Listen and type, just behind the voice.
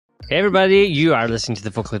Hey everybody, you are listening to the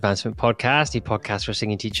Vocal Advancement Podcast, a podcast for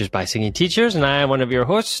singing teachers by singing teachers, and I am one of your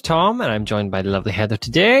hosts, Tom, and I'm joined by the lovely Heather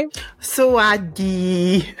today.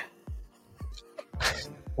 Sawadi.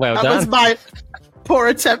 Well that done. was my poor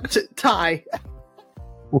attempt at Thai.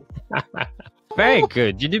 Very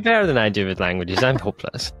good. You do better than I do with languages. I'm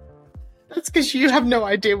hopeless. That's because you have no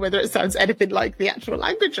idea whether it sounds anything like the actual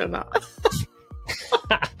language or not.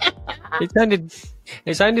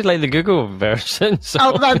 It sounded like the Google version. So.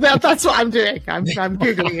 Oh, that's what I'm doing. I'm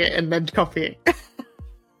Googling it and then copying.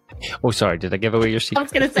 Oh, sorry. Did I give away your secret? I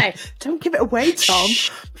was going to say, don't give it away, Tom.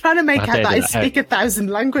 I'm trying to make out that I speak 1,000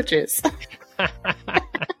 languages.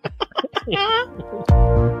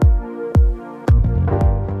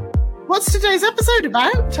 What's today's episode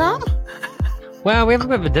about, Tom? Well, we have a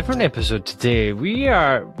bit of a different episode today. We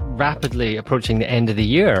are rapidly approaching the end of the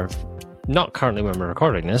year. Not currently when we're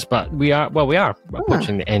recording this, but we are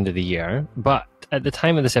approaching the end of the year. But at the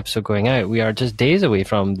time of this episode going out, we are just days away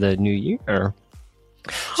from the new year.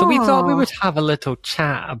 So we thought we would have a little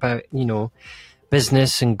chat about,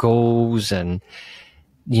 business and goals and,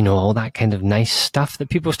 all that kind of nice stuff that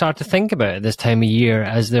people start to think about at this time of year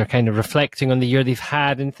as they're kind of reflecting on the year they've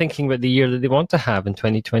had and thinking about the year that they want to have in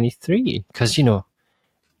 2023. Because,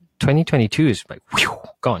 2022 is like, whew,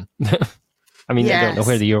 gone. I mean, yes. I don't know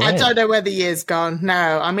where the year went. I don't know where the year's gone.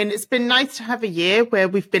 No, I mean, it's been nice to have a year where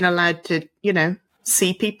we've been allowed to,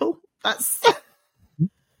 see people. That's,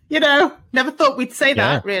 never thought we'd say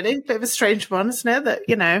that, really. Bit of a strange one, isn't it?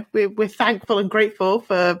 That, we're thankful and grateful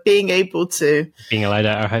for being able to... Being allowed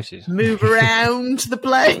out our houses. Move around the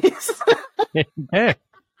place. Yeah.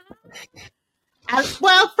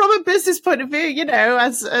 Well, from a business point of view,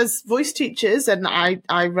 as voice teachers, and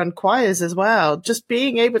I run choirs as well, just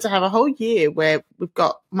being able to have a whole year where we've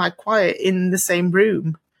got my choir in the same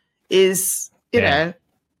room is,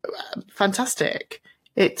 fantastic.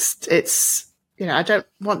 It's I don't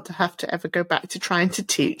want to have to ever go back to trying to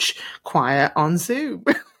teach choir on Zoom.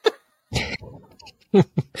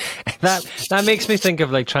 that makes me think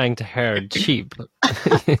of like trying to herd sheep.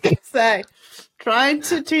 So, trying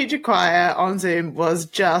to teach a choir on Zoom was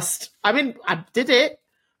just, I did it,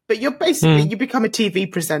 but you're basically, you become a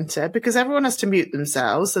TV presenter because everyone has to mute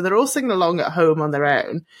themselves. So they're all singing along at home on their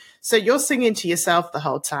own. So you're singing to yourself the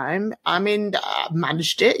whole time. I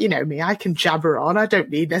managed it. You know me, I can jabber on. I don't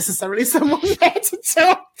need necessarily someone there to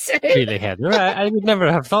talk to. Really, Heather, I would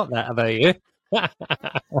never have thought that about you.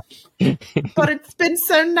 But it's been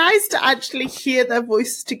so nice to actually hear their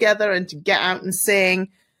voices together and to get out and sing.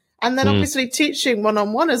 And then obviously teaching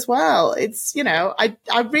one-on-one as well. It's, I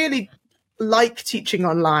really like teaching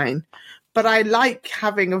online, but I like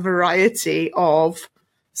having a variety of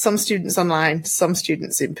some students online, some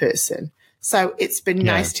students in person. So it's been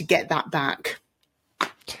nice to get that back.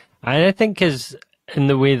 And I think in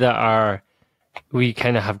the way that we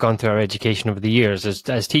kind of have gone through our education over the years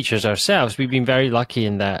as teachers ourselves, we've been very lucky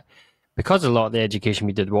in that because a lot of the education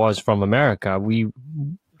we did was from America,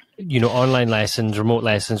 online lessons, remote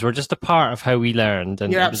lessons were just a part of how we learned,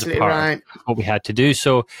 and You're it was a part of what we had to do.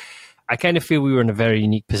 So I kind of feel we were in a very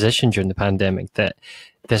unique position during the pandemic that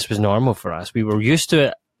this was normal for us. We were used to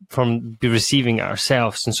it from receiving it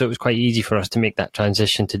ourselves, and so it was quite easy for us to make that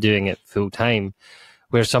transition to doing it full time.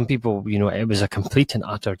 Where some people, it was a complete and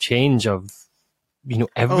utter change of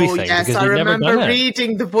everything. Oh, yes, I remember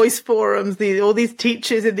reading the voice forums, all these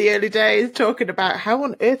teachers in the early days talking about how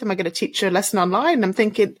on earth am I going to teach a lesson online? I'm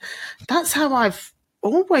thinking, that's how I've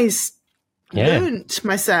always learnt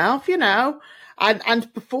myself,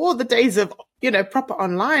 and before the days of, proper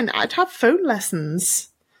online, I'd have phone lessons.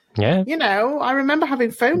 Yeah. I remember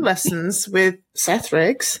having phone lessons with Seth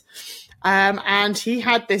Riggs. And he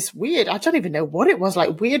had this weird, I don't even know what it was,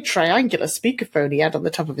 like weird triangular speakerphone he had on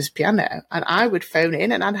the top of his piano. And I would phone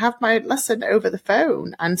in and I'd have my lesson over the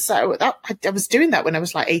phone. And so I was doing that when I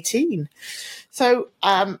was like 18. So,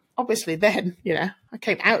 obviously then, I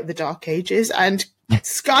came out of the dark ages and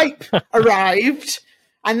Skype arrived.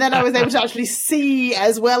 And then I was able to actually see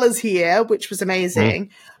as well as hear, which was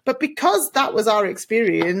amazing. But because that was our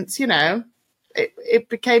experience, it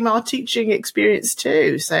became our teaching experience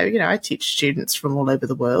too. So, I teach students from all over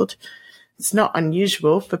the world. It's not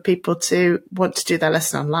unusual for people to want to do their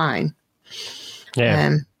lesson online.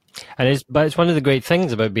 Yeah. But it's one of the great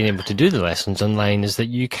things about being able to do the lessons online is that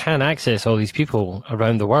you can access all these people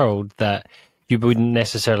around the world that you wouldn't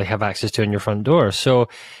necessarily have access to in your front door. So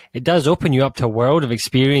it does open you up to a world of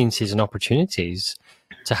experiences and opportunities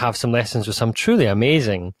to have some lessons with some truly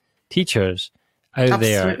amazing teachers out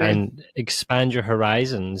there and expand your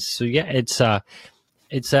horizons. So yeah, it's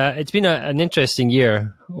been an interesting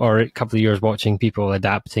year or a couple of years watching people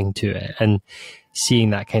adapting to it. And seeing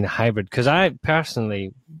that kind of hybrid. Because I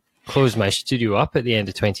personally closed my studio up at the end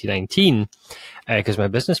of 2019 because my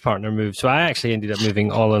business partner moved. So I actually ended up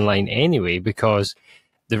moving all online anyway, because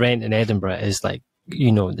the rent in Edinburgh is like,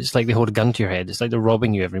 it's like they hold a gun to your head. It's like they're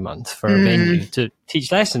robbing you every month for a venue to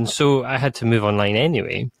teach lessons. So I had to move online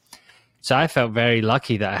anyway. So I felt very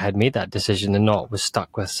lucky that I had made that decision and not was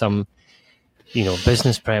stuck with some,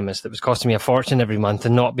 business premise that was costing me a fortune every month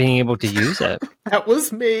and not being able to use it. That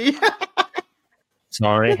was me.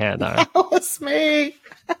 Sorry, Heather. That was me.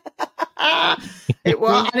 It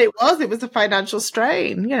was a financial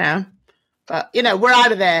strain, But we're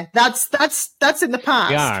out of there. That's in the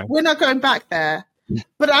past. We're not going back there.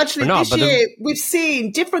 But actually, this year we've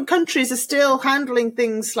seen different countries are still handling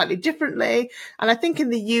things slightly differently. And I think in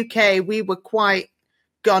the UK we were quite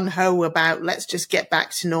gung-ho about let's just get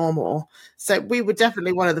back to normal. So we were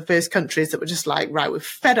definitely one of the first countries that were just like, right, we're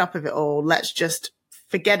fed up of it all. Let's just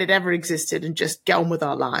forget it ever existed and just get on with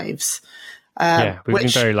our lives. We've been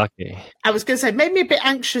very lucky. I was going to say, made me a bit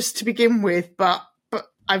anxious to begin with, but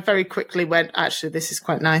I very quickly went, actually, this is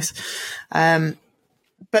quite nice.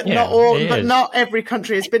 But not every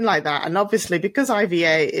country has been like that. And obviously, because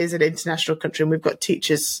IVA is an international country and we've got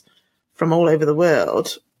teachers from all over the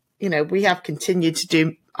world, we have continued to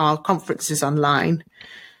do our conferences online,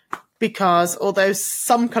 because although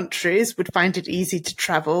some countries would find it easy to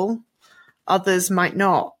travel, others might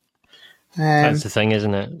not. That's the thing,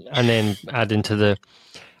 isn't it? And then add into the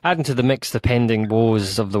mix the pending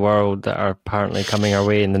woes of the world that are apparently coming our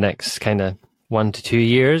way in the next kind of 1 to 2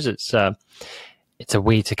 years. It's a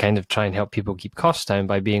way to kind of try and help people keep costs down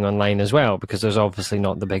by being online as well, because there's obviously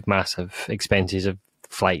not the big massive expenses of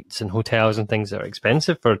flights and hotels and things that are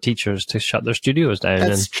expensive for teachers to shut their studios down.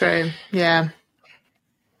 That's true. Yeah.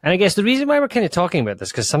 And I guess the reason why we're kind of talking about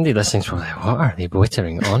this, because somebody listening is probably like, what are they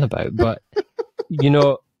wittering on about? But,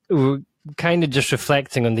 we're kind of just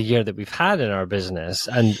reflecting on the year that we've had in our business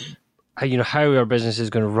and, how our business is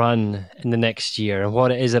going to run in the next year and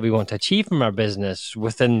what it is that we want to achieve from our business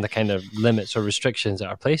within the kind of limits or restrictions that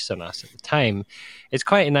are placed on us at the time. It's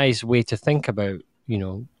quite a nice way to think about,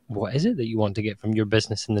 what is it that you want to get from your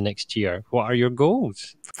business in the next year? What are your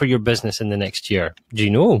goals for your business in the next year? Do you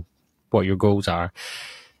know what your goals are?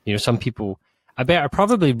 Some people, I bet, are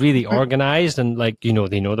probably really organized and they know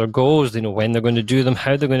their goals, they know when they're going to do them,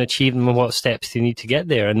 how they're going to achieve them, and what steps they need to get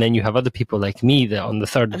there. And then you have other people like me that on the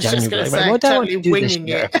 3rd of January, what do I want to do this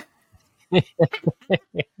year?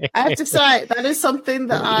 I have to say, that is something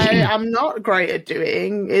that I am not great at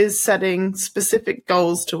doing, is setting specific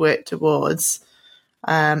goals to work towards.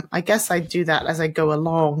 I guess I do that as I go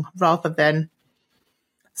along rather than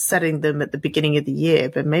setting them at the beginning of the year.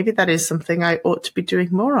 But maybe that is something I ought to be doing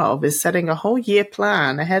more of, is setting a whole year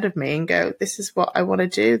plan ahead of me and go, this is what I want to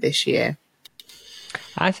do this year.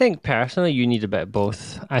 I think personally you need a bit of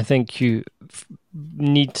both. I think you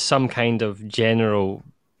need some kind of general,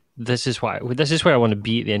 this is where I want to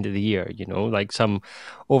be at the end of the year, like some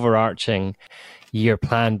overarching year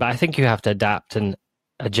plan. But I think you have to adapt and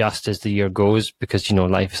adjust as the year goes, because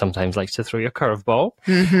life sometimes likes to throw you a curveball,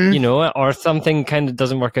 or something kind of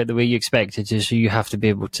doesn't work out the way you expect it to, so you have to be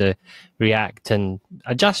able to react and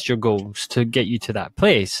adjust your goals to get you to that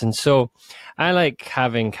place. And so I like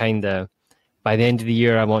having kind of, by the end of the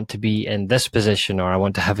year I want to be in this position, or I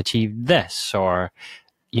want to have achieved this, or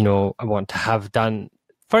I want to have done,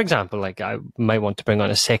 for example, like I might want to bring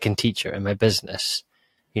on a second teacher in my business.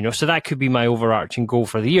 So that could be my overarching goal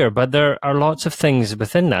for the year. But there are lots of things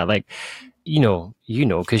within that. Like,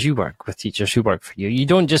 because you work with teachers who work for you. You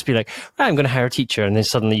don't just be like, right, I'm going to hire a teacher, and then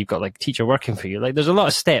suddenly you've got like a teacher working for you. Like, there's a lot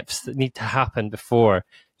of steps that need to happen before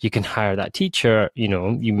you can hire that teacher. You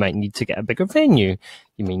might need to get a bigger venue.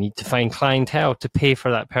 You may need to find clientele to pay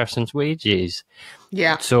for that person's wages.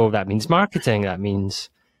 Yeah. So that means marketing. That means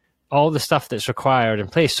all the stuff that's required in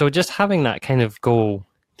place. So just having that kind of goal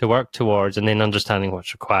to work towards, and then understanding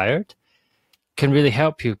what's required, can really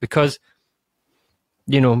help you, because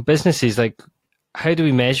businesses, like, how do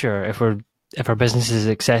we measure if our business is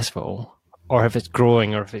successful, or if it's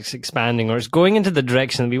growing, or if it's expanding, or it's going into the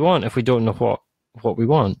direction that we want, if we don't know what we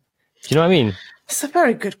want? Do you know what I mean? It's a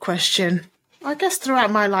very good question. I guess throughout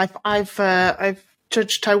my life I've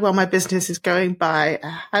judged how well my business is going by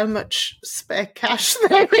how much spare cash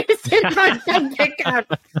there is in my bank account.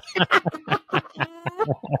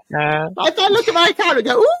 If I look at my account and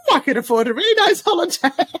go, "Ooh, I can afford a really nice holiday,"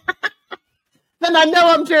 then I know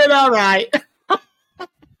I'm doing all right.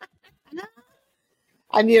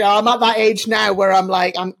 And I'm at that age now where I'm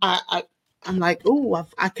like, I'm like, "Ooh,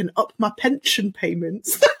 I can up my pension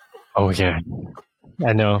payments." Oh yeah,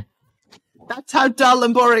 I know. That's how dull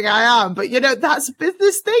and boring I am. But, that's a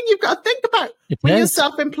business thing you've got to think about when you're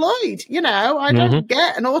self-employed. I don't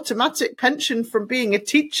get an automatic pension from being a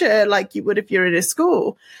teacher like you would if you're in a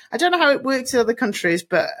school. I don't know how it works in other countries,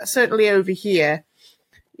 but certainly over here,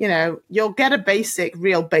 you'll get a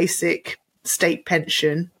real basic state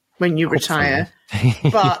pension when you retire.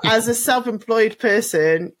 But as a self-employed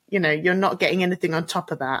person, you're not getting anything on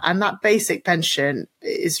top of that. And that basic pension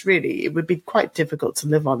it would be quite difficult to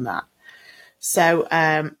live on that. So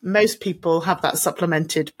most people have that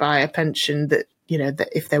supplemented by a pension that, that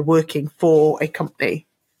if they're working for a company,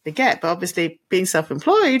 they get. But obviously being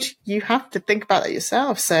self-employed, you have to think about that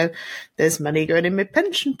yourself. So there's money going in my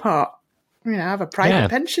pension part. I have a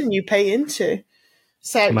private pension you pay into.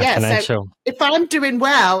 So, so if I'm doing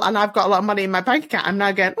well and I've got a lot of money in my bank account, I'm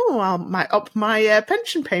now going, I might up my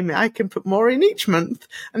pension payment. I can put more in each month.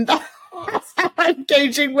 And that's how I'm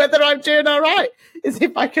gauging whether I'm doing all right, is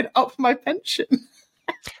if I can up my pension.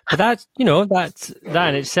 But that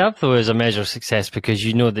in itself, though, is a measure of success, because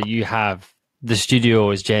that the studio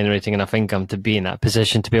is generating enough income to be in that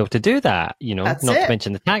position to be able to do that, not to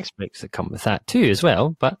mention the tax breaks that come with that too as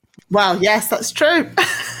well. But well, yes, that's true.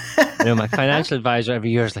 My financial advisor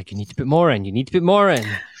every year is like, you need to put more in. I'm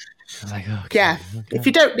like, okay. If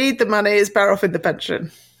you don't need the money, it's better off in the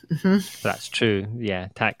pension. Mm-hmm. That's true. Yeah.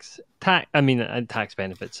 Tax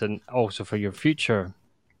benefits, and also for your future.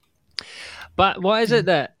 But what is it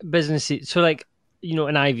that businesses, so like, in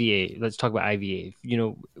IVA, let's talk about IVA.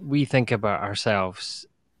 We think about ourselves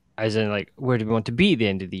as in like, where do we want to be at the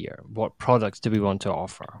end of the year? What products do we want to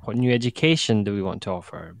offer? What new education do we want to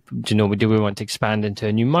offer? Do we want to expand into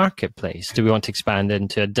a new marketplace? Do we want to expand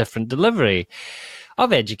into a different delivery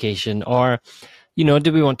of education? Or,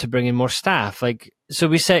 do we want to bring in more staff? Like, so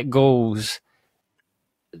we set goals,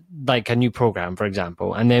 like a new program, for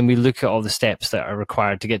example, and then we look at all the steps that are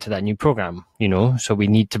required to get to that new program, so we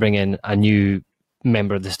need to bring in a new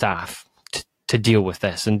member of the staff to deal with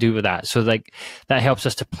this and do with that. So like that helps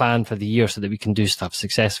us to plan for the year so that we can do stuff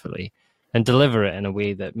successfully and deliver it in a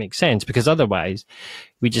way that makes sense, because otherwise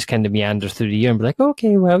we just kind of meander through the year and be like,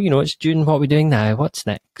 okay, well, it's June, what are we doing now? What's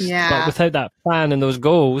next? Yeah. But without that plan and those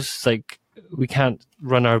goals, like we can't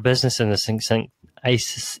run our business in a I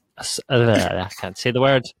can't say the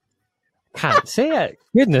word. Can't say it.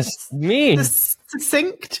 Goodness me.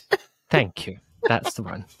 Succinct. Thank you. That's the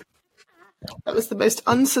one. That was the most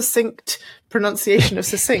unsuccinct pronunciation of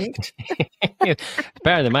succinct.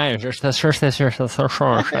 Better than mine. Succinct.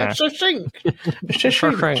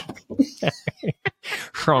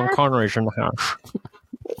 Sean Connery's in the house.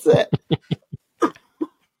 That's it.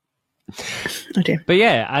 Okay. But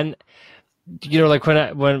yeah, and like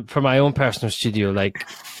when for my own personal studio, like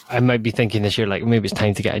I might be thinking this year, like maybe it's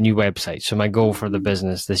time to get a new website. So my goal for the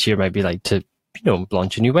business this year might be like to,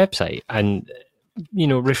 launch a new website and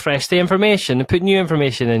refresh the information and put new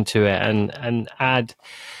information into it and add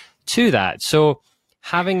to that. So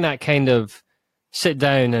having that kind of sit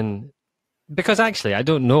down, and because actually I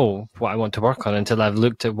don't know what I want to work on until I've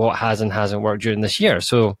looked at what has and hasn't worked during this year.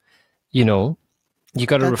 So, you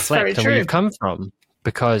got to reflect on where you've come from,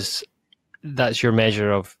 because that's your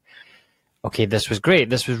measure of, okay, this was great,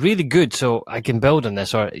 this was really good, so I can build on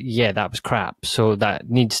this, or yeah, that was crap, so that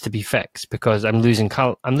needs to be fixed because I'm losing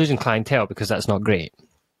clientele because that's not great.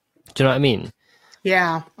 Do you know what I mean?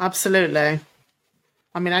 Yeah, absolutely.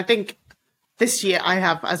 I mean, I think this year I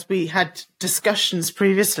have, as we had discussions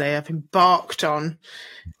previously, I've embarked on,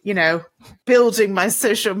 building my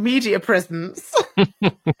social media presence.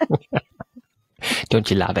 Don't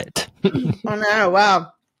you love it? Oh no,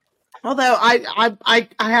 wow. Although I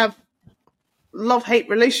have love-hate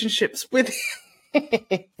relationships with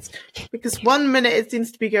it, because one minute it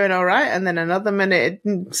seems to be going all right, and then another minute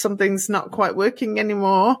something's not quite working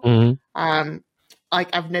anymore. Mm-hmm.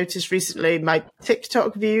 Like I've noticed recently, my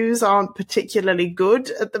TikTok views aren't particularly good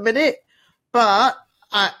at the minute, but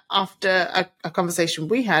after a conversation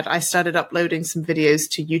we had, I started uploading some videos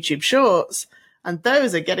to YouTube Shorts, and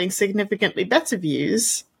those are getting significantly better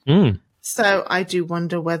views. So I do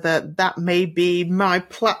wonder whether that may be my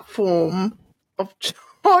platform of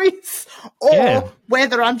choice, or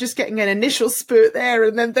whether I'm just getting an initial spurt there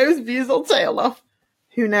and then those views will tail off.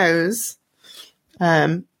 Who knows?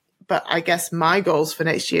 But I guess my goals for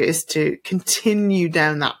next year is to continue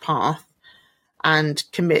down that path and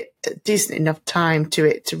commit a decent enough time to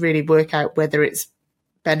it to really work out whether it's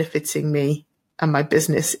benefiting me and my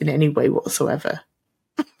business in any way whatsoever.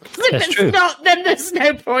 If it's not, then there's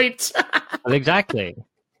no point. Well, exactly.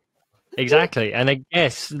 And I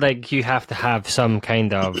guess like you have to have some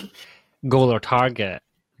kind of goal or target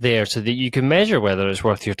there so that you can measure whether it's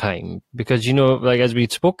worth your time. Because, you know, like as we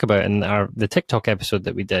spoke about in the TikTok episode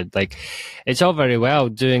that we did, like it's all very well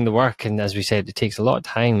doing the work. And as we said, it takes a lot of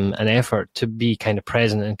time and effort to be kind of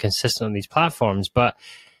present and consistent on these platforms. But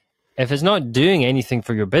if it's not doing anything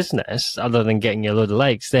for your business other than getting you a load of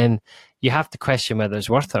likes, then you have to question whether it's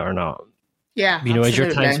worth it or not. Yeah. You know, absolutely. is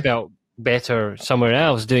your time spent better somewhere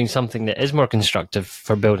else doing something that is more constructive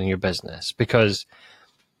for building your business? Because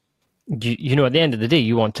you know, at the end of the day,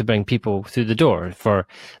 you want to bring people through the door for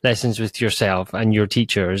lessons with yourself and your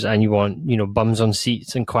teachers, and you want, you know, bums on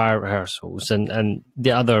seats and choir rehearsals and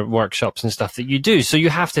the other workshops and stuff that you do. So you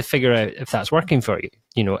have to figure out if that's working for you.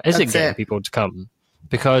 You know, is it getting people to come?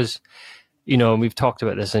 Because, you know, we've talked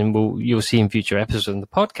about this, and you'll see in future episodes of the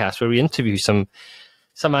podcast where we interview some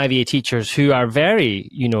IVA teachers who are very,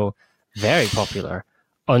 you know, very popular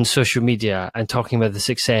on social media and talking about the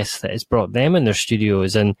success that it's brought them in their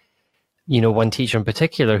studios. And, you know, one teacher in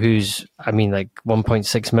particular who's, I mean, like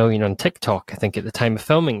 1.6 million on TikTok, I think at the time of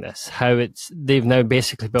filming this, how they've now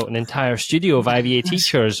basically built an entire studio of IVA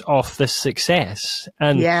teachers off this success.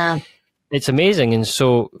 And yeah, it's amazing. And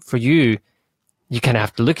so for you kind of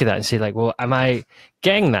have to look at that and say, like, well, am I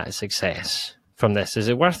getting that success from this? Is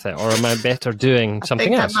it worth it? Or am I better doing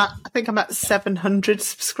something else? I think I'm at 700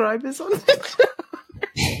 subscribers on it.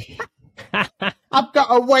 I've got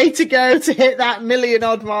a way to go to hit that million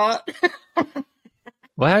odd mark.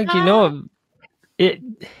 Well, you know,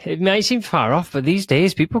 it might seem far off, but these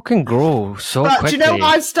days people can grow so quickly. Do you know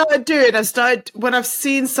what I've started doing? When I've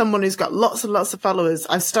seen someone who's got lots and lots of followers,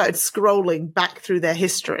 I've started scrolling back through their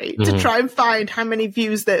history to try and find how many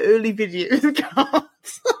views their early videos got.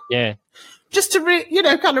 Yeah. Just to,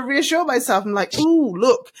 kind of reassure myself. I'm like, ooh,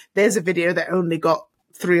 look, there's a video that only got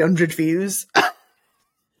 300 views.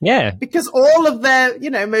 Yeah. Because all of their,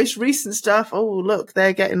 most recent stuff, oh, look,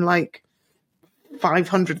 they're getting like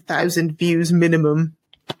 500,000 views minimum.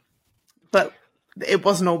 But it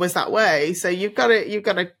wasn't always that way. So you've got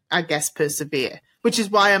to, I guess, persevere, which is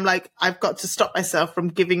why I'm like, I've got to stop myself from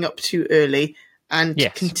giving up too early and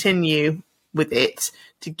continue with it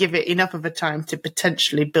to give it enough of a time to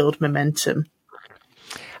potentially build momentum.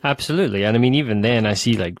 Absolutely. And I mean, even then I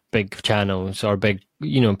see like big channels or big,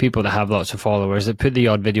 people that have lots of followers that put the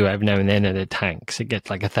odd video every now and then and it tanks. It gets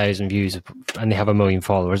like 1,000 views and they have 1 million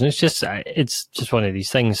followers. And it's just one of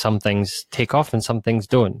these things. Some things take off and some things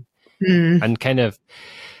don't. And kind of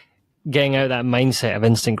getting out that mindset of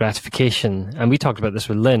instant gratification. And we talked about this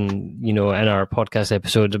with Lynn, in our podcast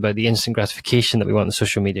episodes about the instant gratification that we want on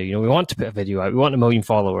social media. We want to put a video out. We want 1 million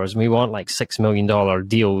followers and we want like $6 million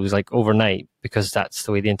deals like overnight, because that's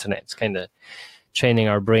the way the internet's kind of training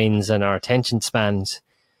our brains and our attention spans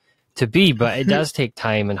to be. But it does take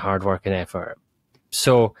time and hard work and effort.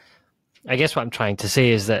 So I guess what I'm trying to say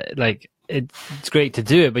is that like, it's great to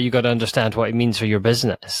do it, but you got to understand what it means for your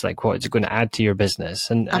business. Like, what is it going to add to your business,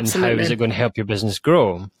 and how is it going to help your business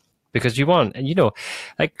grow? Because you want, and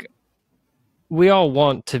like we all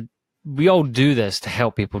do this to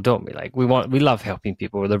help people, don't we? Like we love helping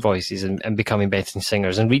people with their voices and becoming better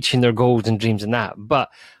singers and reaching their goals and dreams and that. But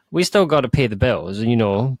we still got to pay the bills,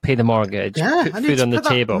 pay the mortgage, put food on the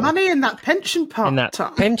table, money in that pension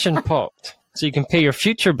pot, pension pot. So you can pay your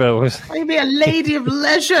future bills. I'll be a lady of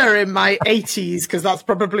leisure in my 80s, because that's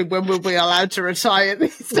probably when we'll be allowed to retire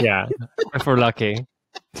these days. Yeah, if we're lucky.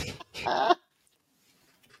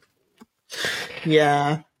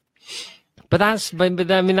 Yeah. But I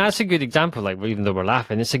mean, that's a good example. Like, even though we're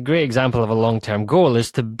laughing, it's a great example of a long-term goal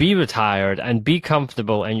is to be retired and be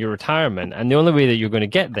comfortable in your retirement. And the only way that you're going to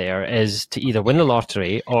get there is to either win the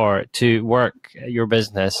lottery or to work your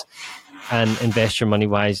business and invest your money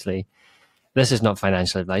wisely. This is not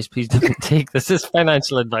financial advice. Please don't take this as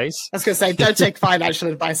financial advice. I was going to say, don't take financial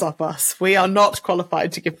advice off us. We are not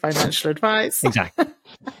qualified to give financial advice. Exactly.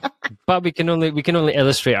 But we can only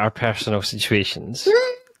illustrate our personal situations.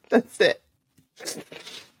 That's it.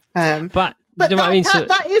 But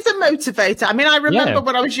that is a motivator. I mean, I remember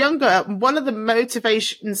when I was younger, one of the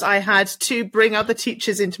motivations I had to bring other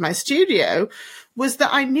teachers into my studio was that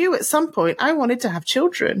I knew at some point I wanted to have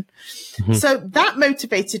children. Mm-hmm. So that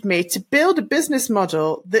motivated me to build a business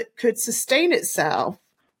model that could sustain itself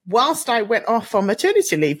whilst I went off on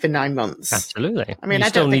maternity leave for 9 months. Absolutely. I mean, I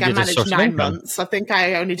don't think I managed 9 months. I think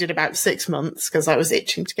I only did about 6 months because I was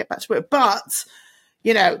itching to get back to work. But,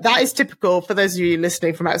 that is typical for those of you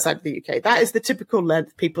listening from outside of the UK. That is the typical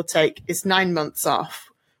length people take, is 9 months off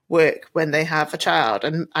work when they have a child.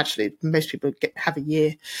 And actually, most people have a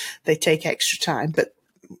year. They take extra time. But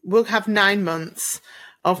we'll have 9 months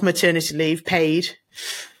of maternity leave paid.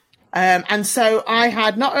 And so I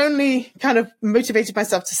had not only kind of motivated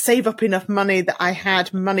myself to save up enough money that I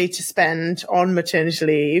had money to spend on maternity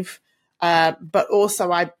leave, but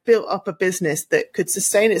also I built up a business that could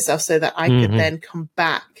sustain itself so that I could then come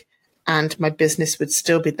back and my business would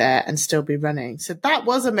still be there and still be running. So that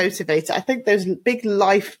was a motivator. I think those big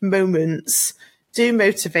life moments do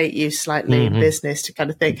motivate you slightly in business to kind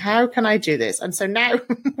of think, how can I do this? And so now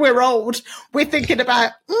we're old. We're thinking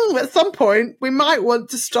about, at some point, we might want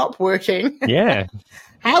to stop working. Yeah.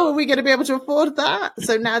 How are we going to be able to afford that?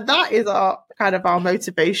 So now that is our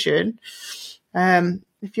motivation.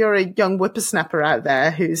 If you're a young whippersnapper out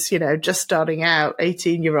there who's, just starting out,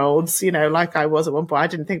 18-year-olds, like I was at one point, I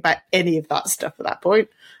didn't think about any of that stuff at that point.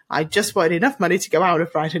 I just wanted enough money to go out on a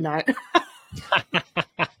Friday night.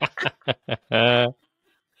 But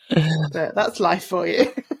that's life for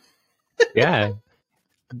you. Yeah.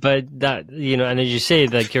 But that, and as you say,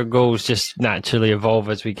 like your goals just naturally evolve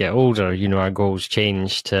as we get older. Our goals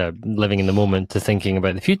change to living in the moment, to thinking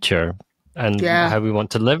about the future and how we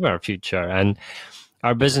want to live our future. And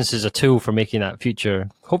our business is a tool for making that future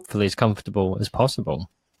hopefully as comfortable as possible.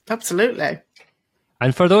 Absolutely.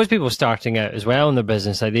 And for those people starting out as well in their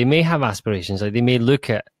business, like they may have aspirations, like they may look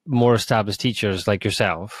at more established teachers like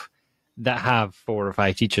yourself that have 4 or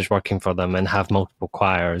 5 teachers working for them and have multiple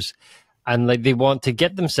choirs. And like they want to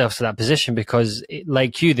get themselves to that position because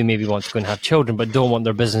like you, they maybe want to go and have children, but don't want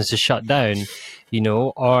their business to shut down,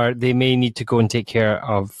 or they may need to go and take care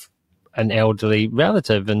of an elderly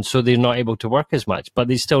relative. And so they're not able to work as much, but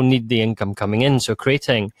they still need the income coming in. So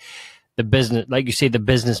creating the business, like you say, the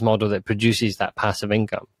business model that produces that passive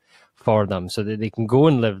income for them so that they can go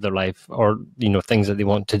and live their life or, things that they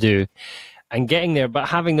want to do and getting there, but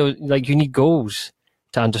having those like unique goals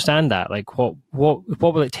to understand that, like what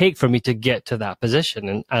will it take for me to get to that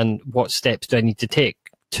position and what steps do I need to take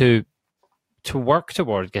to work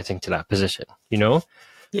toward getting to that position,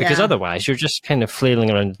 Because otherwise you're just kind of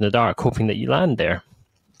flailing around in the dark, hoping that you land there.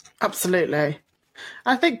 Absolutely.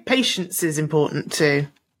 I think patience is important too.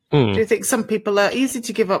 Do you think some people are easy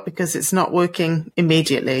to give up because it's not working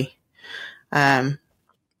immediately? And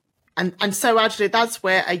so actually that's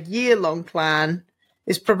where a year-long plan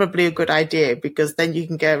is probably a good idea, because then you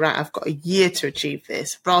can go, right, I've got a year to achieve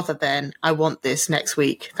this, rather than I want this next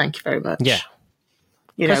week. Thank you very much. Yeah.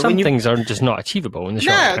 Some things are just not achievable in the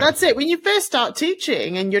short term. No, that's it. When you first start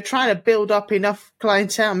teaching and you're trying to build up enough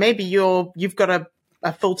clientele, maybe you've got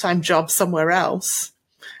a full-time job somewhere else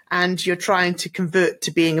and you're trying to convert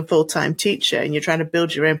to being a full-time teacher and you're trying to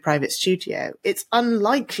build your own private studio. It's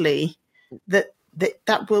unlikely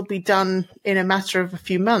that will be done in a matter of a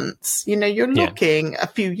few months. You're looking a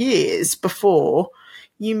few years before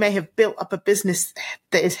you may have built up a business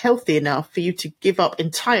that is healthy enough for you to give up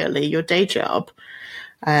entirely your day job.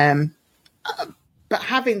 But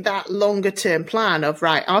having that longer term plan of,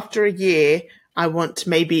 right, after a year, I want to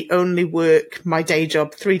maybe only work my day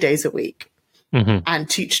job 3 days a week and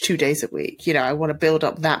teach 2 days a week. I want to build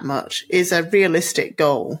up that much is a realistic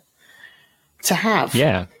goal to have.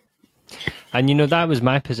 Yeah. And, that was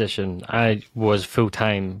my position. I was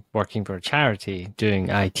full-time working for a charity doing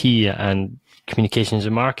IT and communications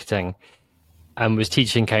and marketing, and was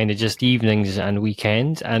teaching kind of just evenings and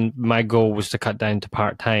weekends. And my goal was to cut down to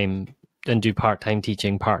part-time and do part-time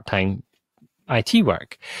teaching, part-time IT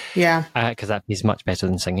work. Yeah. Because that pays much better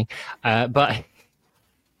than singing. But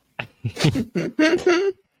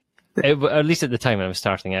at least at the time when I was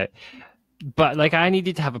starting out. But like I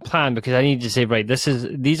needed to have a plan, because I needed to say, right,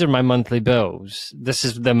 these are my monthly bills. This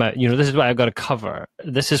is the amount, this is what I've got to cover.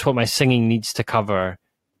 This is what my singing needs to cover.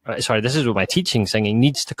 This is what my teaching singing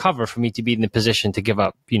needs to cover for me to be in the position to give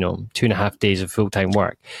up, 2.5 days of full-time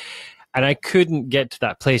work. And I couldn't get to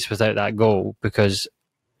that place without that goal, because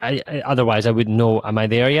otherwise I wouldn't know, am I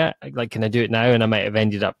there yet? Like, can I do it now? And I might have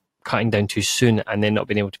ended up cutting down too soon and then not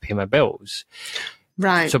being able to pay my bills.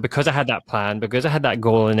 Right. So because I had that plan, because I had that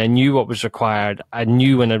goal and I knew what was required, I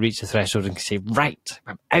knew when I reached the threshold and could say, right,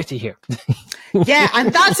 I'm out of here. Yeah,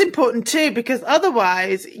 and that's important too, because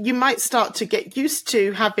otherwise you might start to get used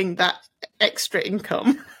to having that extra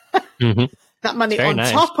income, that money on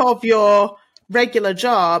top of your regular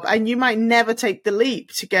job, and you might never take the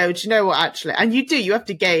leap to go, do you know what, actually? And you have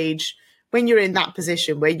to gauge when you're in that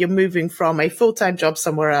position where you're moving from a full-time job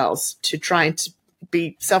somewhere else to trying to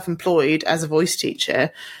be self-employed as a voice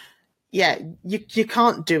teacher. Yeah, you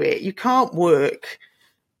can't do it. You can't work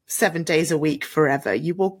 7 days a week forever.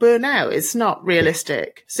 You will burn out. It's not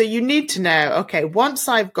realistic. So you need to know, okay, once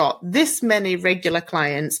I've got this many regular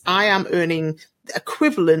clients, I am earning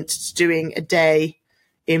equivalent to doing a day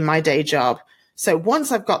in my day job. So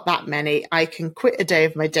once I've got that many, I can quit a day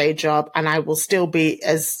of my day job and I will still be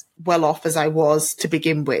as well off as I was to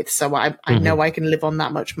begin with. So I know I can live on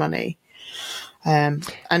that much money. And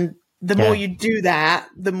the more you do that,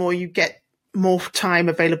 the more you get more time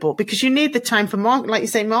available, because you need the time for like you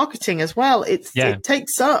say, marketing as well. It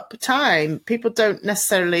takes up time. People don't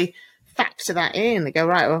necessarily factor that in. They go,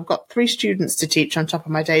 right, well, I've got 3 students to teach on top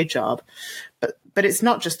of my day job. But it's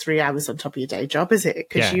not just 3 hours on top of your day job, is it?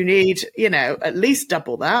 Because you need, at least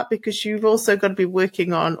double that, because you've also got to be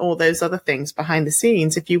working on all those other things behind the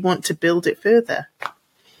scenes if you want to build it further.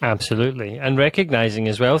 Absolutely. And recognizing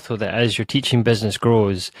as well, though, that as your teaching business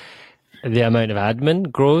grows, the amount of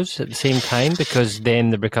admin grows at the same time, because then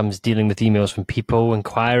there becomes dealing with emails from people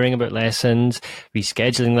inquiring about lessons,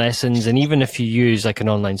 rescheduling lessons. And even if you use like an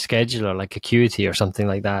online scheduler, like Acuity or something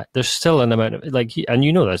like that, there's still an amount of and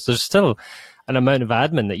there's still an amount of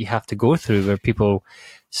admin that you have to go through where people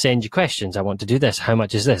send you questions. I want to do this. How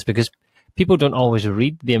much is this? Because people don't always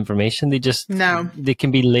read the information. They just, they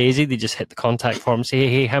can be lazy. They just hit the contact form, say,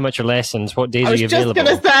 hey, how much are lessons? What days are you available? I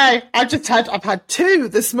was just going to say, I've had 2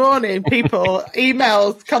 this morning, people,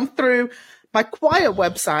 emails come through my choir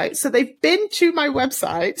website. So they've been to my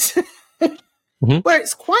website where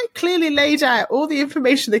it's quite clearly laid out all the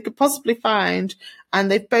information they could possibly find.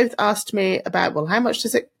 And they've both asked me about, well, how much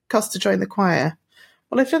does it cost to join the choir?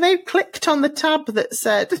 Well, if they clicked on the tab that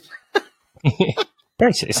said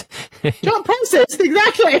prices, do you want prices?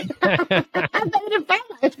 Exactly. I would have found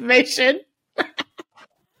that information.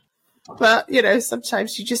 But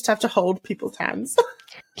sometimes you just have to hold people's hands.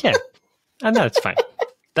 Yeah, and that's fine.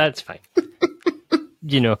 That's fine.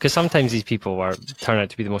 Because sometimes these people turn out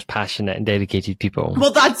to be the most passionate and dedicated people.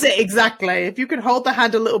 Well, that's it, exactly. If you can hold the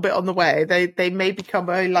hand a little bit on the way, they may become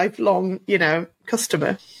a lifelong,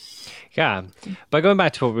 customer. Yeah, but going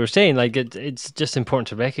back to what we were saying, it's just important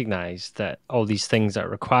to recognize that all these things are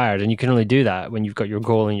required, and you can only do that when you've got your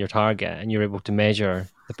goal and your target, and you're able to measure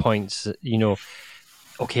the points.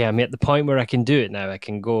 Okay, I'm at the point where I can do it now. I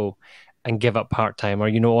can go and give up part-time, or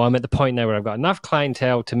I'm at the point now where I've got enough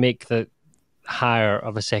clientele to make the hire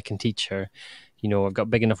of a second teacher. I've got a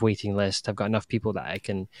big enough waiting list. I've got enough people that I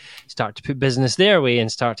can start to put business their way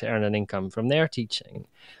and start to earn an income from their teaching.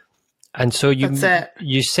 And so you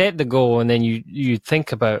set the goal, and then you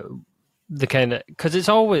think about the kind of, because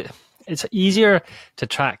it's easier to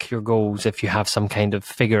track your goals if you have some kind of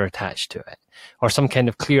figure attached to it, or some kind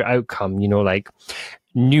of clear outcome, like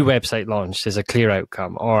new website launched is a clear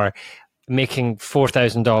outcome, or making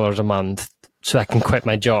 $4,000 a month so I can quit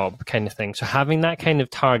my job kind of thing. So having that kind of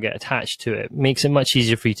target attached to it makes it much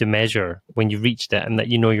easier for you to measure when you've reached it, and that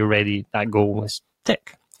you're ready, that goal was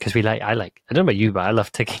tick. Because I don't know about you, but I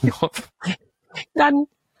love ticking off. Done.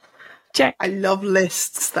 Check. I love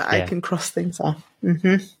lists that I can cross things off.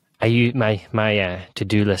 I use my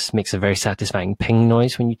to-do list makes a very satisfying ping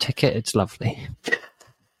noise when you tick it. It's lovely.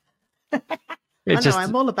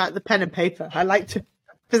 I'm all about the pen and paper. I like to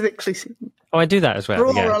physically see. Oh, I do that as well.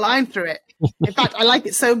 Draw a line through it. In fact, I like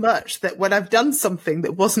it so much that when I've done something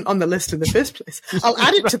that wasn't on the list in the first place, I'll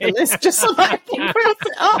add it to the list just so that I can cross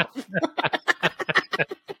it off.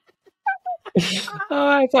 Oh,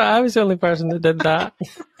 I thought I was the only person that did that.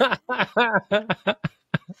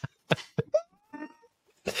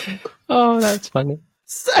 Oh, that's funny.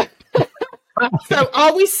 So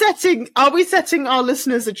are we setting our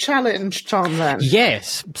listeners a challenge, Tom, then?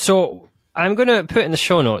 Yes. So I'm going to put in the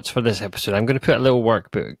show notes for this episode, I'm going to put a little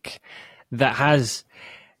workbook that has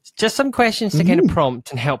just some questions to kind of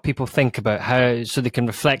prompt and help people think about how, so they can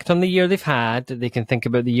reflect on the year they've had, they can think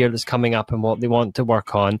about the year that's coming up and what they want to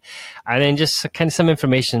work on, and then just kind of some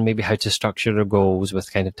information, maybe how to structure their goals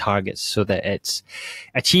with kind of targets so that it's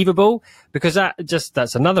achievable. Because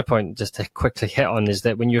that's another point just to quickly hit on, is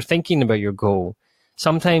that when you're thinking about your goal,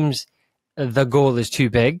 sometimes the goal is too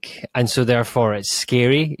big, and so therefore it's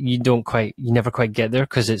scary. You never quite get there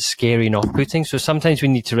because it's scary and off-putting. So sometimes we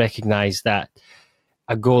need to recognize that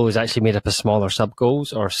a goal is actually made up of smaller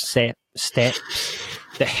sub-goals or set steps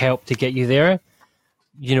that help to get you there.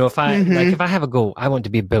 If I have a goal, I want to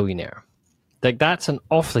be a billionaire. That's an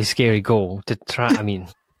awfully scary goal to try. I mean,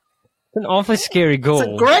 it's an awfully scary goal.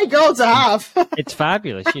 It's a great goal to have. It's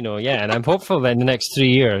fabulous, yeah. And I'm hopeful that in the next 3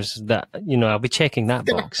 years that, I'll be checking that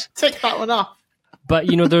box. Tick that one off. But,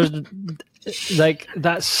 there's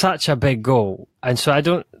that's such a big goal. And so I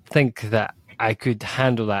don't think that I could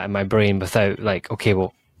handle that in my brain without okay,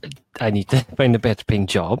 well, I need to find a better paying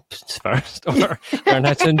job first, or learn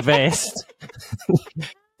how to invest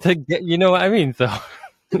to get, you know what I mean? So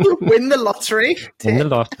win the lottery. Win the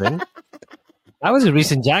lottery. That was a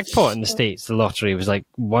recent jackpot in the States. The lottery was like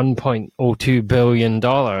 $1.02 billion. And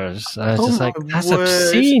I was just like, that's word.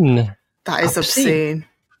 obscene. That is obscene.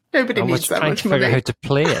 Nobody needs that trying much to figure out money. how to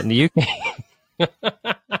play it in the UK.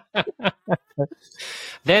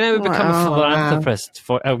 Then I would become a philanthropist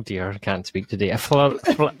for, oh dear, I can't speak today.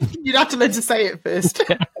 You'd have to learn to say it first.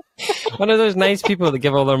 One of those nice people that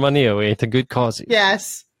give all their money away to good causes.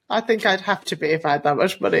 Yes. I think I'd have to be if I had that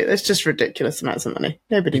much money. It's just ridiculous amounts of money.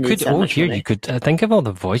 Nobody needs that much money. You could think of all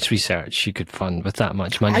the voice research you could fund with that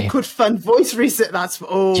much money. I could fund voice research.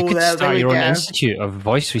 You could start your own institute of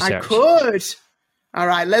voice research. I could. All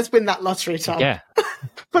right, let's win that lottery, Tom. Yeah.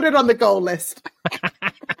 Put it on the goal list.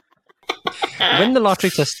 Win the lottery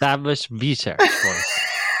to establish research for us.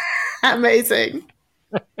 Amazing.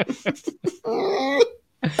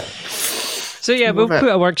 So yeah, we'll put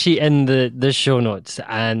a worksheet in the show notes,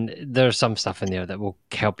 and there's some stuff in there that will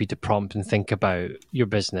help you to prompt and think about your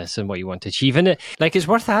business and what you want to achieve. And it's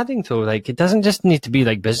worth adding though, like it doesn't just need to be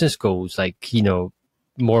like business goals, like, you know,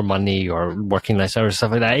 more money or working less hours,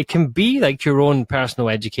 stuff like that. It can be like your own personal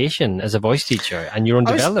education as a voice teacher and your own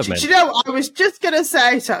development. You know, I was just going to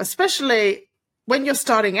say, so especially when you're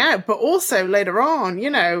starting out, but also later on,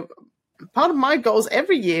 you know, part of my goals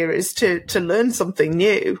every year is to learn something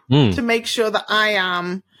new, to make sure that I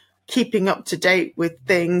am keeping up to date with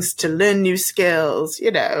things, to learn new skills.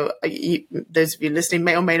 You know, those of you listening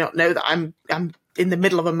may or may not know that I'm in the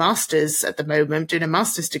middle of a master's at the moment, doing a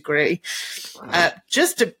master's degree,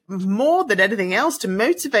 just to, more than anything else, to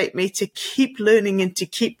motivate me to keep learning and to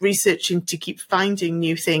keep researching, to keep finding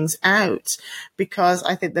new things out. Because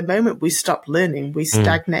I think the moment we stop learning, we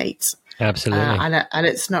stagnate. Absolutely. And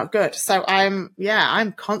it's not good. So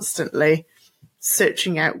I'm constantly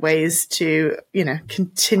searching out ways to, you know,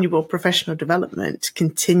 continual professional development,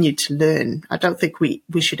 continue to learn. I don't think we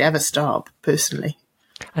should ever stop, personally.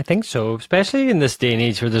 I think so, especially in this day and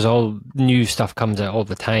age where there's all new stuff comes out all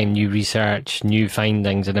the time, new research, new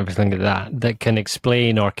findings and everything like that can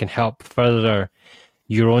explain or can help further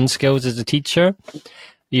your own skills as a teacher.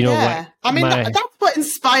 You know, that's what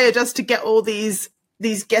inspired us to get all these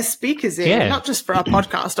guest speakers in, not just for our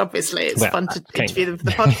podcast, obviously. It's fun to interview them for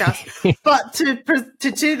the podcast, but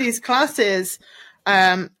to do these classes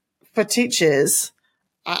for teachers.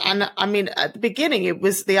 And I mean, at the beginning,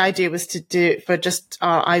 the idea was to do it for just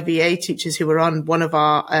our IVA teachers who were on one of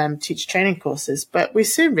our teacher training courses. But we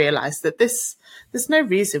soon realized that there's no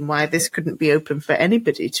reason why this couldn't be open for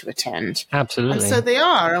anybody to attend. Absolutely. And so they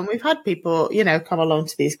are. And we've had people, you know, come along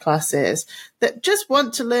to these classes that just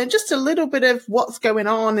want to learn just a little bit of what's going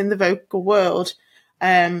on in the vocal world.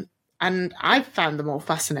 And I've found them all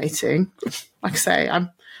fascinating. Like I say,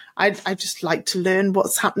 I just like to learn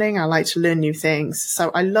what's happening. I like to learn new things.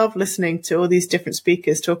 So I love listening to all these different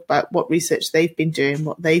speakers talk about what research they've been doing,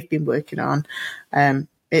 what they've been working on.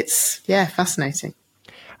 It's fascinating.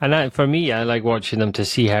 And for me, I like watching them to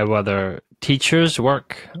see how other teachers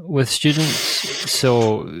work with students.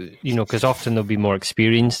 So, you know, because often they'll be more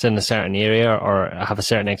experienced in a certain area or have a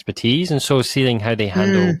certain expertise. And so seeing how they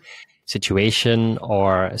handle situation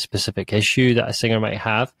or a specific issue that a singer might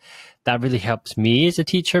have, that really helps me as a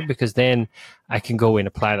teacher, because then I can go and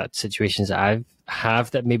apply that to situations that I have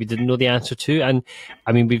that maybe didn't know the answer to. And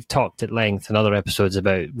I mean, we've talked at length in other episodes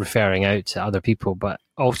about referring out to other people, but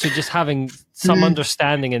also just having some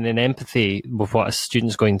understanding and an empathy with what a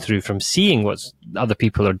student's going through from seeing what other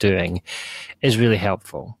people are doing is really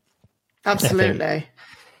helpful. Absolutely.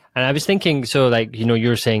 And I was thinking, so like, you know,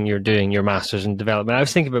 you're saying you're doing your master's in development. I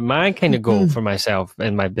was thinking about my kind of goal for myself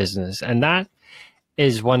in my business. And that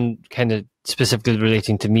is one kind of specifically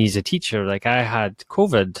relating to me as a teacher. Like I had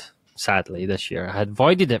COVID, sadly, this year. I had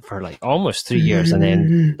avoided it for like almost 3 years, and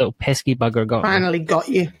then little pesky bugger finally got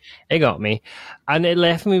you. It got me. And it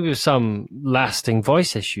left me with some lasting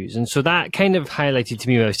voice issues. And so that kind of highlighted to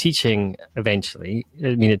me when I was teaching eventually.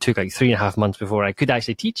 I mean, it took like 3.5 months before I could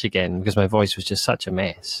actually teach again because my voice was just such a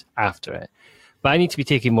mess after it. But I need to be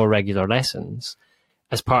taking more regular lessons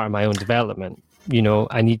as part of my own development. You know,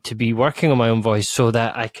 I need to be working on my own voice so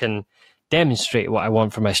that I can demonstrate what I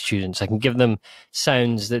want for my students. I can give them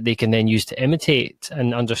sounds that they can then use to imitate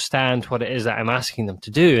and understand what it is that I'm asking them to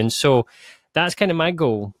do. And so that's kind of my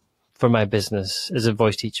goal for my business as a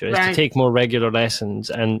voice teacher, is to take more regular lessons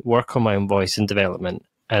and work on my own voice and development,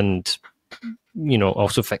 and, you know,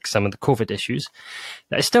 also fix some of the COVID issues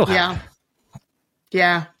that I still have.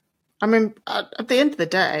 Yeah. I mean, at the end of the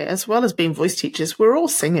day, as well as being voice teachers, we're all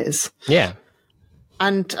singers. Yeah.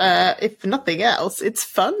 And if nothing else, it's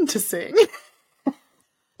fun to sing.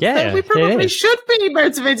 Yeah, so we probably should be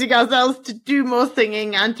motivating ourselves to do more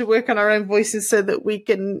singing and to work on our own voices so that we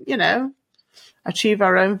can, you know, achieve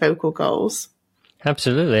our own vocal goals.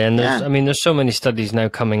 Absolutely. And there's so many studies now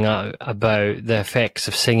coming out about the effects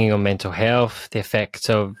of singing on mental health, the effects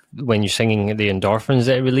of when you're singing, the endorphins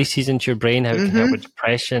that it releases into your brain, how it can help with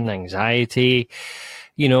depression, anxiety,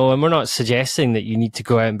 and we're not suggesting that you need to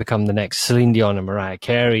go out and become the next Celine Dion and Mariah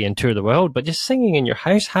Carey and tour the world, but just singing in your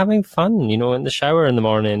house, having fun, in the shower in the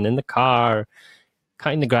morning, in the car,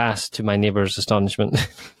 cutting the grass to my neighbour's astonishment.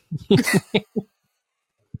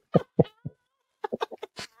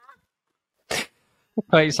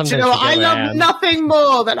 Right, I love nothing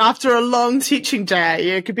more than after a long teaching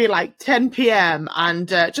day. It could be like 10 p.m. and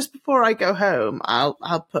just before I go home,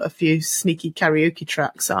 I'll put a few sneaky karaoke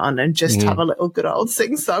tracks on and just have a little good old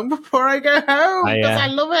sing song before I go home because I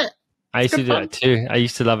love it. I used to do that too. I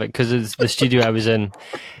used to love it because the studio I was in,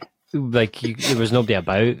 there was nobody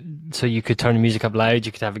about, so you could turn the music up loud,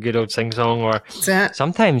 you could have a good old sing song, or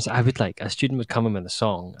sometimes I would a student would come in with a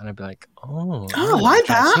song and I'd be like, I like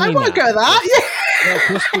that, I want to go that.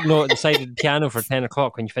 Post note at the side of the piano for 10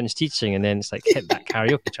 o'clock when you finish teaching, and then it's hit that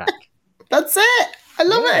karaoke track. That's it. I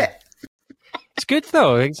love it. It's good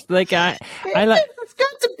though. It's I like. It's good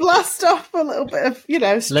to blast off a little bit of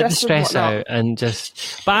stress. Let the stress out and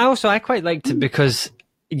just. But I quite liked it because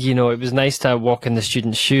it was nice to walk in the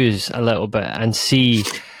students' shoes a little bit and see.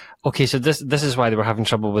 Okay, so this is why they were having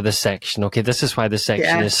trouble with this section. Okay, this is why this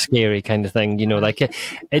section is scary, kind of thing.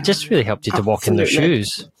 It just really helped you to walk in their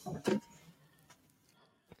shoes.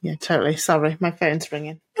 Yeah, totally. Sorry, my phone's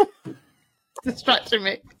ringing. Distracting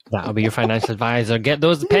me. That'll be your financial advisor. Get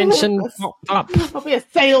those pension up. I'll be a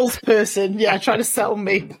salesperson. Yeah, trying to sell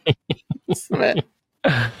me. But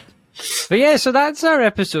yeah, so that's our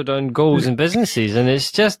episode on goals and businesses. And it's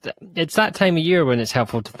that time of year when it's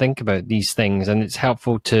helpful to think about these things, and it's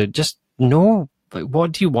helpful to just know,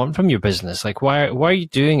 what do you want from your business? Why are you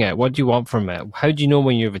doing it? What do you want from it? How do you know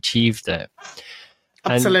when you've achieved it?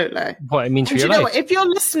 Absolutely. What it means for your life. What? If you're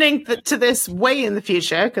listening to this way in the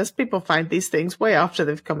future, because people find these things way after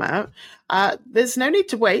they've come out, there's no need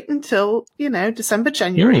to wait until, December,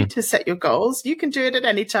 January to set your goals. You can do it at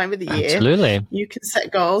any time of the year. Absolutely. You can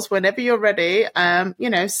set goals whenever you're ready.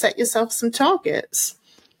 Set yourself some targets.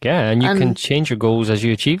 Yeah, and you can change your goals as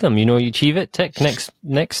you achieve them. You achieve it, tick,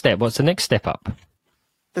 next step. What's the next step up?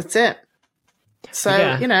 That's it.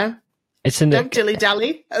 So, it's don't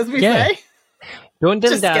dilly-dally, as we say. Don't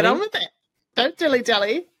dilly-dally. Just get on with it. Don't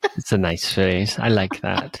dilly-dally. It's a nice phrase. I like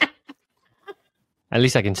that. At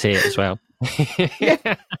least I can say it as well.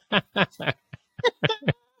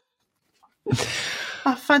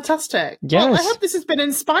 Fantastic. Yes. Well, I hope this has been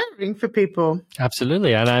inspiring for people.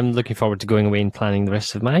 Absolutely. And I'm looking forward to going away and planning the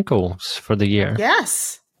rest of my goals for the year.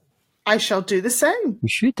 Yes. I shall do the same. We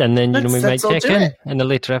should. And then, we might check in a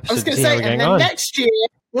later episode. I was going to say, and then next year,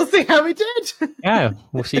 we'll see how we did. Yeah,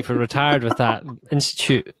 we'll see if we're retired with that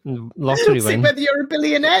Institute lottery win. See whether you're a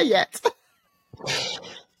billionaire yet.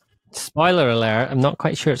 Spoiler alert, I'm not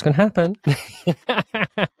quite sure it's going to happen.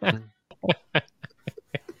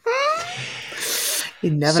 You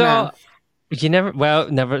never know.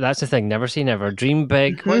 Never. That's the thing. Never say never. Dream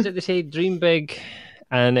big. Mm-hmm. What is it they say? Dream big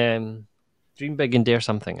and dream big and dare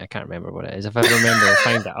something. I can't remember what it is. If I remember, I'll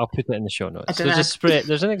find it. I'll put it in the show notes.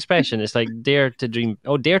 There's an expression. It's dare to dream.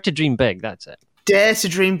 Oh, dare to dream big. That's it. Dare to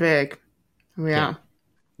dream big. Yeah.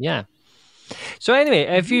 So anyway,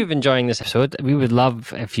 if you've enjoying this episode, we would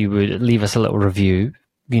love if you would leave us a little review.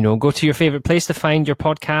 Go to your favorite place to find your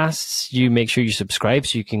podcasts. You make sure you subscribe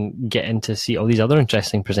so you can get in to see all these other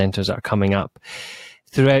interesting presenters that are coming up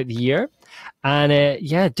throughout the year. And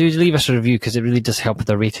do leave us a review because it really does help with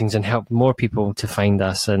the ratings and help more people to find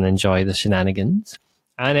us and enjoy the shenanigans.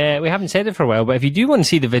 And we haven't said it for a while, but if you do want to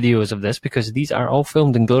see the videos of this, because these are all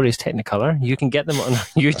filmed in glorious Technicolor, you can get them on our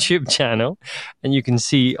YouTube channel and you can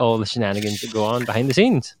see all the shenanigans that go on behind the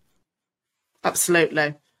scenes.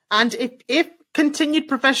 Absolutely. And if continued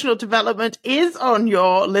professional development is on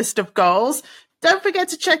your list of goals, don't forget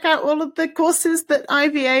to check out all of the courses that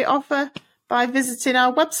IVA offer by visiting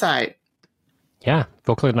our website. Yeah,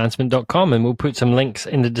 vocaladvancement.com, and we'll put some links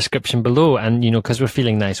in the description below. And, because we're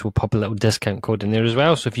feeling nice, we'll pop a little discount code in there as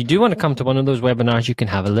well. So if you do want to come to one of those webinars, you can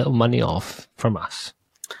have a little money off from us.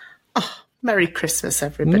 Oh, Merry Christmas,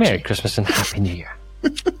 everybody. Merry Christmas and Happy New Year.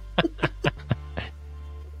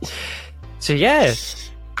 So,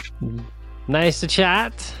 nice to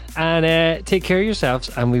chat, and take care of yourselves,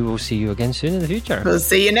 and we will see you again soon in the future. We'll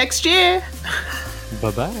see you next year.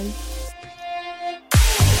 Bye-bye.